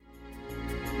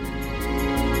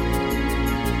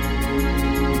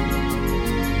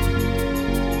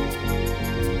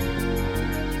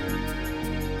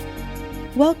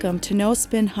Welcome to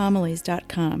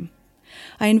nospinhomilies.com.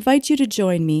 I invite you to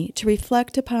join me to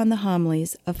reflect upon the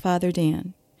homilies of Father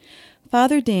Dan.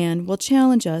 Father Dan will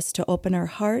challenge us to open our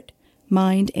heart,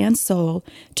 mind, and soul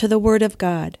to the Word of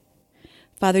God.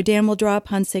 Father Dan will draw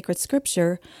upon sacred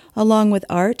scripture along with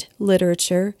art,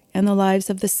 literature, and the lives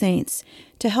of the saints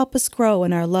to help us grow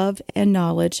in our love and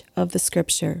knowledge of the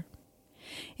scripture.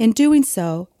 In doing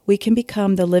so, we can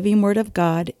become the living Word of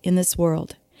God in this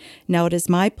world. Now it is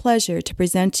my pleasure to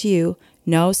present to you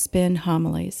No Spin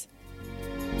Homilies.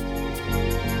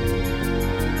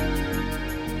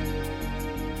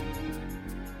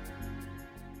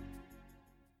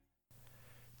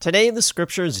 Today the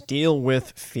scriptures deal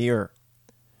with fear.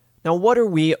 Now what are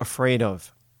we afraid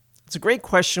of? It's a great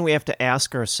question we have to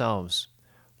ask ourselves.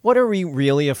 What are we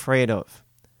really afraid of?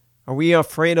 Are we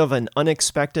afraid of an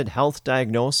unexpected health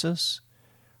diagnosis?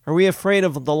 Are we afraid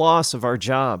of the loss of our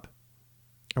job?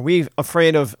 Are we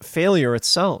afraid of failure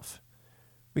itself?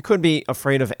 We could be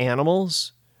afraid of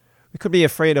animals. We could be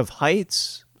afraid of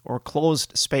heights or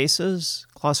closed spaces,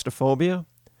 claustrophobia.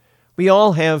 We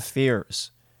all have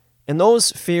fears, and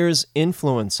those fears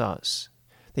influence us.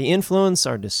 They influence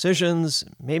our decisions,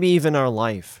 maybe even our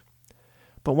life.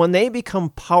 But when they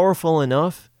become powerful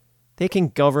enough, they can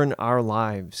govern our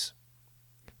lives.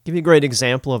 I'll give you a great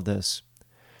example of this.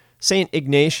 St.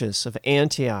 Ignatius of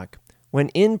Antioch, when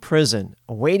in prison,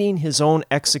 awaiting his own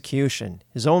execution,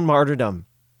 his own martyrdom,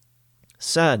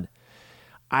 said,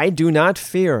 "I do not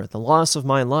fear the loss of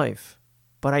my life,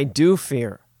 but I do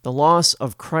fear the loss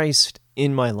of Christ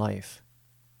in my life."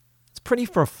 It's pretty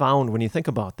profound when you think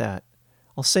about that.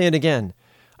 I'll say it again.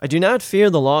 I do not fear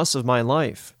the loss of my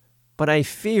life, but I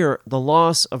fear the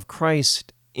loss of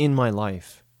Christ in my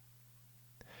life.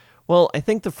 Well, I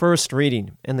think the first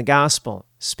reading and the gospel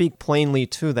speak plainly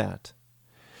to that.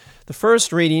 The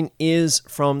first reading is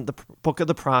from the book of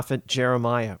the prophet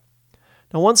Jeremiah.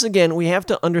 Now, once again, we have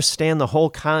to understand the whole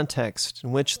context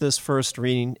in which this first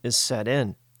reading is set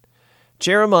in.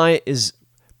 Jeremiah is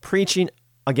preaching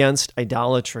against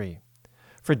idolatry.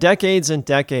 For decades and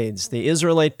decades, the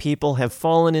Israelite people have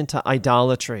fallen into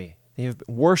idolatry. They have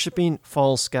been worshiping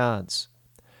false gods.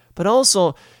 But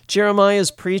also, Jeremiah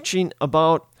is preaching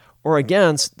about or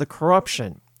against the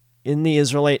corruption in the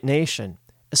Israelite nation,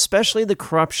 especially the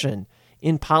corruption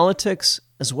in politics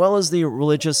as well as the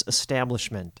religious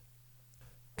establishment.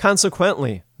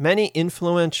 Consequently, many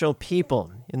influential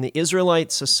people in the Israelite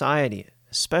society,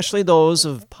 especially those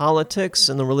of politics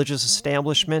and the religious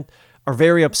establishment, are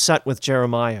very upset with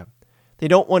Jeremiah. They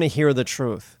don't want to hear the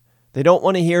truth. They don't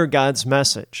want to hear God's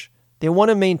message. They want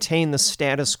to maintain the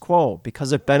status quo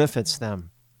because it benefits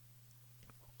them.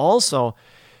 Also,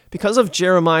 because of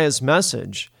Jeremiah's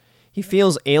message, he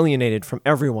feels alienated from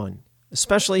everyone,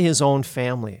 especially his own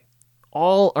family.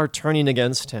 All are turning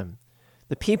against him.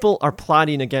 The people are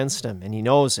plotting against him, and he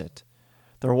knows it.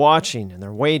 They're watching and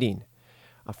they're waiting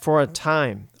for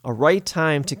a right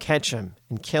time to catch him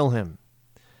and kill him.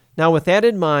 Now, with that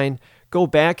in mind, go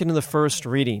back into the first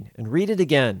reading and read it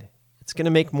again. It's going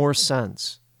to make more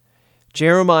sense.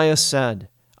 Jeremiah said,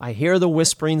 "I hear the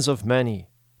whisperings of many,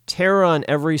 terror on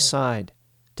every side.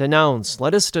 Denounce,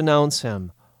 let us denounce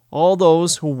him. All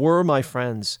those who were my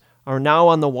friends are now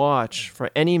on the watch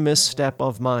for any misstep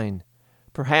of mine.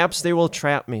 Perhaps they will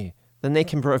trap me, then they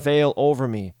can prevail over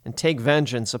me and take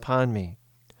vengeance upon me.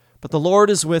 But the Lord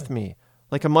is with me.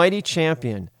 Like a mighty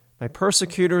champion, my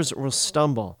persecutors will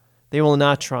stumble. They will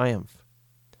not triumph."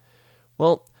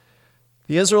 Well,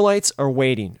 the Israelites are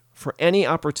waiting for any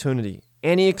opportunity,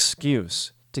 any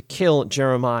excuse to kill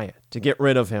Jeremiah, to get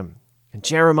rid of him. And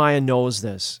Jeremiah knows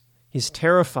this. He's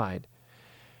terrified.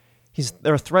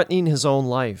 They're threatening his own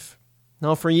life.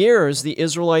 Now, for years, the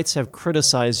Israelites have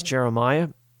criticized Jeremiah,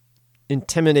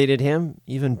 intimidated him,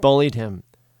 even bullied him.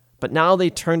 But now they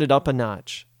turned it up a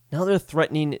notch. Now they're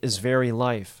threatening his very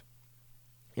life.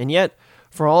 And yet,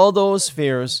 for all those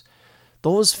fears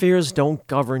don't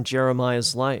govern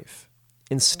Jeremiah's life.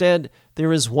 Instead,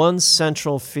 there is one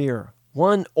central fear,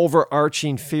 one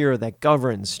overarching fear that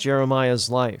governs Jeremiah's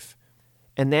life,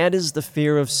 and that is the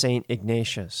fear of St.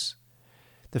 Ignatius,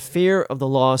 the fear of the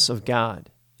loss of God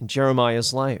in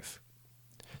Jeremiah's life.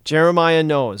 Jeremiah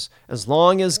knows as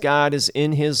long as God is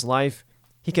in his life,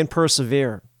 he can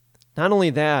persevere. Not only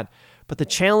that, but the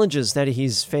challenges that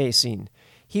he's facing,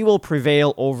 he will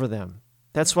prevail over them.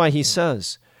 That's why he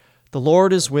says, "The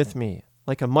Lord is with me,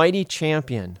 like a mighty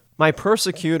champion. My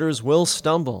persecutors will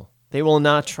stumble. They will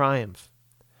not triumph."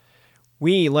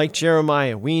 We, like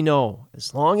Jeremiah, we know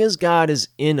as long as God is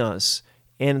in us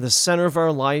and in the center of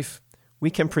our life, we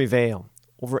can prevail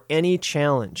over any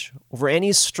challenge, over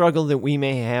any struggle that we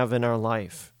may have in our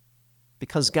life.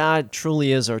 because God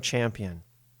truly is our champion.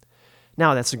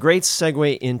 Now, that's a great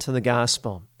segue into the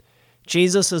gospel.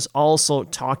 Jesus is also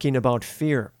talking about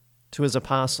fear to his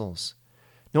apostles.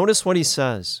 Notice what he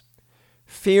says.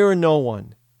 Fear no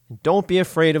one, and don't be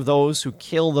afraid of those who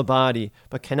kill the body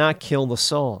but cannot kill the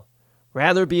soul.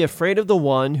 Rather be afraid of the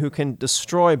one who can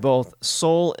destroy both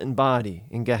soul and body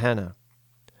in Gehenna.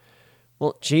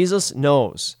 Well, Jesus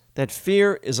knows that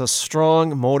fear is a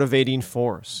strong motivating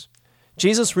force.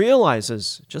 Jesus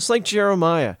realizes, just like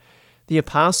Jeremiah, the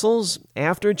apostles,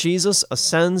 after Jesus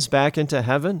ascends back into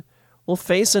heaven, will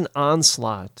face an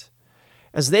onslaught.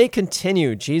 As they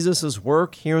continue Jesus'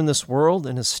 work here in this world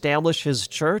and establish his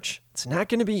church, it's not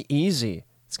going to be easy.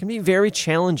 It's going to be very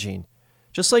challenging.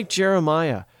 Just like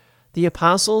Jeremiah, the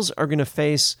apostles are going to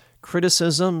face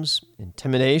criticisms,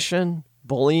 intimidation,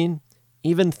 bullying,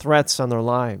 even threats on their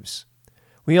lives.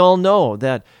 We all know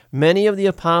that many of the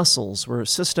apostles were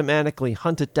systematically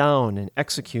hunted down and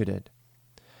executed.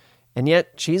 And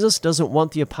yet, Jesus doesn't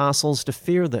want the apostles to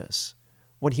fear this.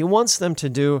 What he wants them to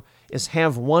do is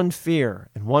have one fear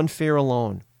and one fear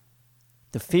alone,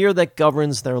 the fear that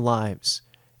governs their lives,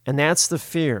 and that's the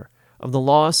fear of the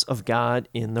loss of God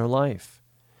in their life.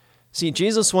 See,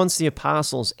 Jesus wants the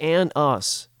apostles and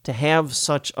us to have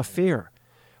such a fear.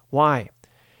 Why?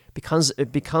 Because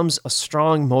it becomes a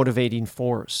strong motivating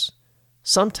force.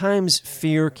 Sometimes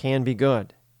fear can be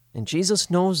good, and Jesus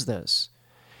knows this.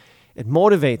 It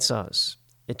motivates us.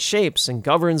 It shapes and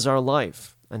governs our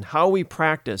life and how we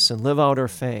practice and live out our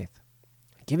faith.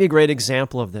 I'll give you a great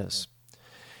example of this.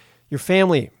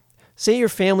 Say your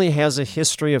family has a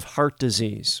history of heart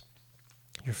disease.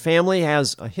 Your family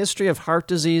has a history of heart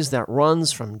disease that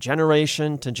runs from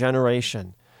generation to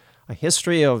generation, a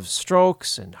history of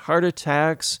strokes and heart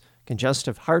attacks,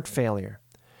 congestive heart failure.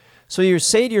 So you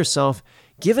say to yourself,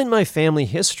 given my family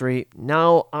history,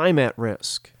 now I'm at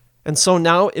risk. And so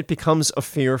now it becomes a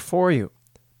fear for you.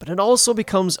 But it also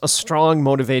becomes a strong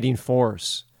motivating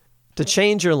force to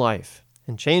change your life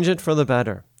and change it for the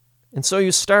better. And so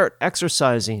you start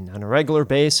exercising on a regular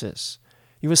basis.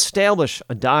 You establish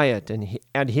a diet and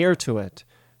adhere to it.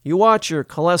 You watch your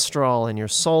cholesterol and your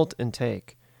salt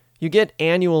intake. You get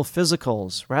annual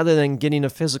physicals rather than getting a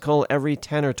physical every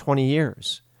 10 or 20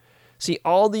 years. See,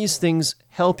 all these things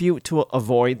help you to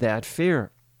avoid that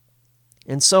fear.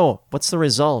 And so, what's the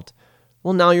result?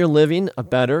 Well, now you're living a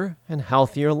better and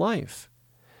healthier life.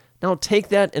 Now take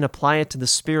that and apply it to the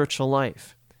spiritual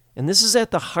life. And this is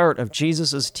at the heart of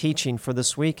Jesus' teaching for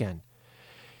this weekend.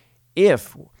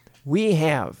 If we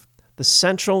have the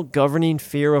central governing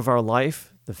fear of our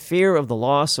life, the fear of the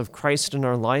loss of Christ in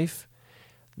our life,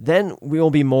 then we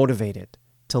will be motivated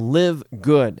to live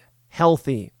good,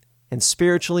 healthy, and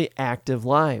spiritually active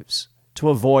lives, to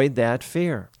avoid that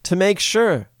fear, to make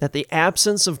sure that the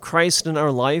absence of Christ in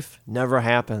our life never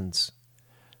happens.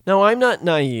 Now, I'm not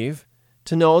naive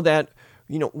to know that,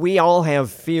 we all have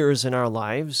fears in our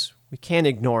lives. We can't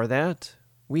ignore that.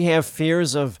 We have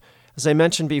fears of, as I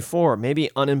mentioned before, maybe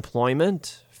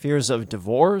unemployment, fears of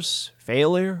divorce,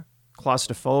 failure,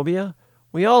 claustrophobia.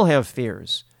 We all have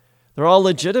fears. They're all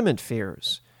legitimate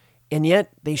fears, and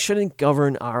yet they shouldn't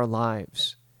govern our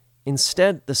lives.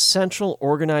 Instead, the central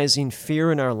organizing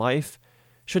fear in our life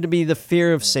should be the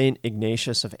fear of St.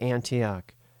 Ignatius of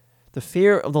Antioch, the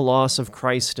fear of the loss of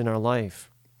Christ in our life.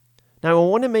 Now, I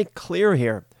want to make clear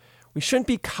here, we shouldn't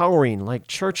be cowering like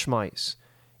church mice.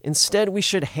 Instead, we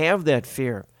should have that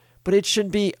fear, but it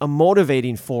should be a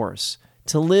motivating force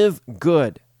to live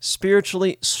good,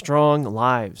 spiritually strong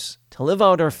lives, to live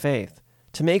out our faith,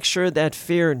 to make sure that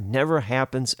fear never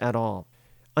happens at all.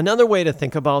 Another way to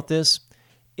think about this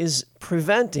is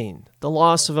preventing the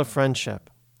loss of a friendship.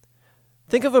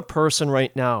 Think of a person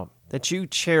right now that you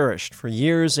cherished for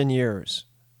years and years,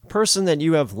 a person that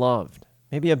you have loved,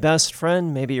 maybe a best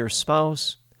friend, maybe your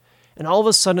spouse, and all of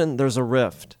a sudden there's a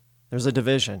rift, there's a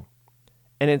division,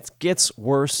 and it gets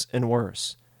worse and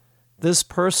worse. This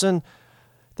person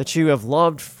that you have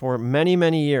loved for many,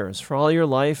 many years, for all your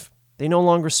life, they no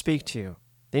longer speak to you.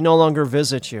 They no longer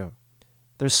visit you.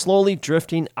 They're slowly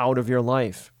drifting out of your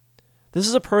life. This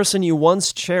is a person you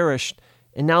once cherished,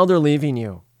 and now they're leaving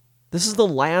you. This is the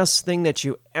last thing that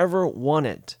you ever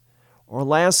wanted, or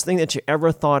last thing that you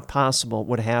ever thought possible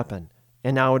would happen,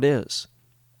 and now it is.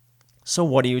 So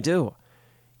what do?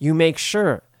 You make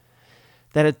sure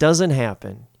that it doesn't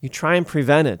happen. You try and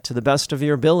prevent it to the best of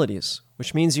your abilities,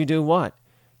 which means you do what?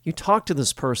 You talk to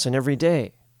this person every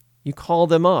day. You call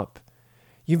them up.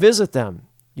 You visit them.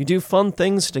 You do fun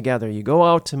things together. You go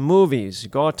out to movies. You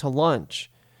go out to lunch.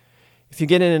 If you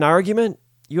get in an argument,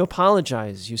 you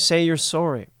apologize. You say you're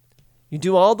sorry. You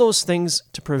do all those things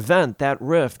to prevent that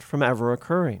rift from ever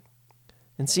occurring.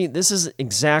 And see, this is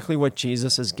exactly what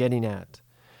Jesus is getting at.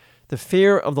 The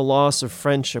fear of the loss of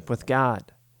friendship with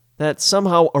God, that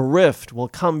somehow a rift will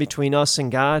come between us and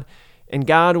God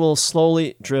will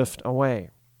slowly drift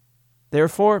away.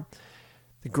 Therefore,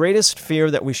 the greatest fear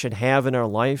that we should have in our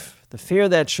life, the fear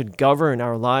that should govern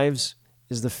our lives,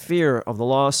 is the fear of the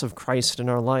loss of Christ in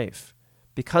our life,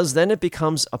 because then it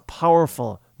becomes a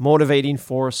powerful, motivating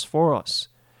force for us,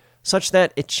 such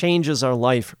that it changes our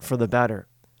life for the better.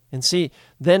 And see,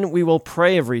 then we will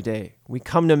pray every day. We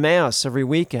come to Mass every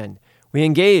weekend. We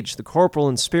engage the corporal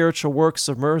and spiritual works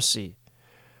of mercy.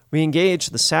 We engage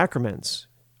the sacraments.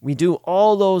 We do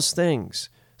all those things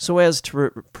so as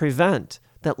to prevent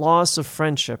that loss of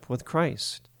friendship with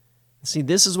Christ. See,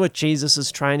 this is what Jesus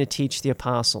is trying to teach the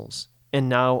apostles, and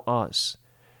now us.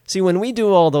 See, when we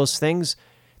do all those things,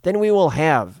 then we will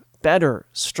have better,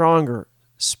 stronger,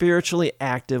 spiritually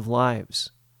active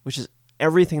lives, which is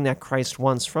everything that Christ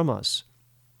wants from us.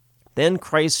 Then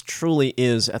Christ truly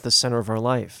is at the center of our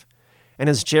life. And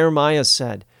as Jeremiah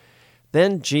said,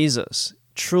 then Jesus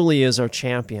truly is our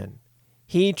champion.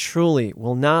 He truly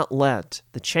will not let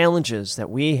the challenges that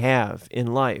we have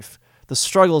in life, the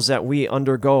struggles that we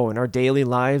undergo in our daily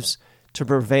lives, to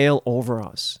prevail over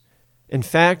us. In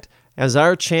fact, as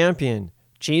our champion,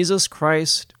 Jesus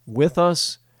Christ with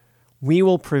us, we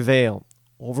will prevail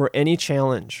over any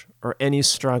challenge or any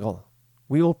struggle.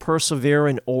 We will persevere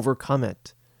and overcome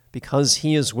it because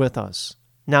He is with us,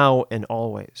 now and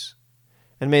always.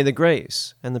 And may the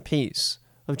grace and the peace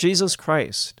of Jesus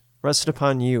Christ rest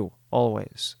upon you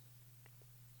always.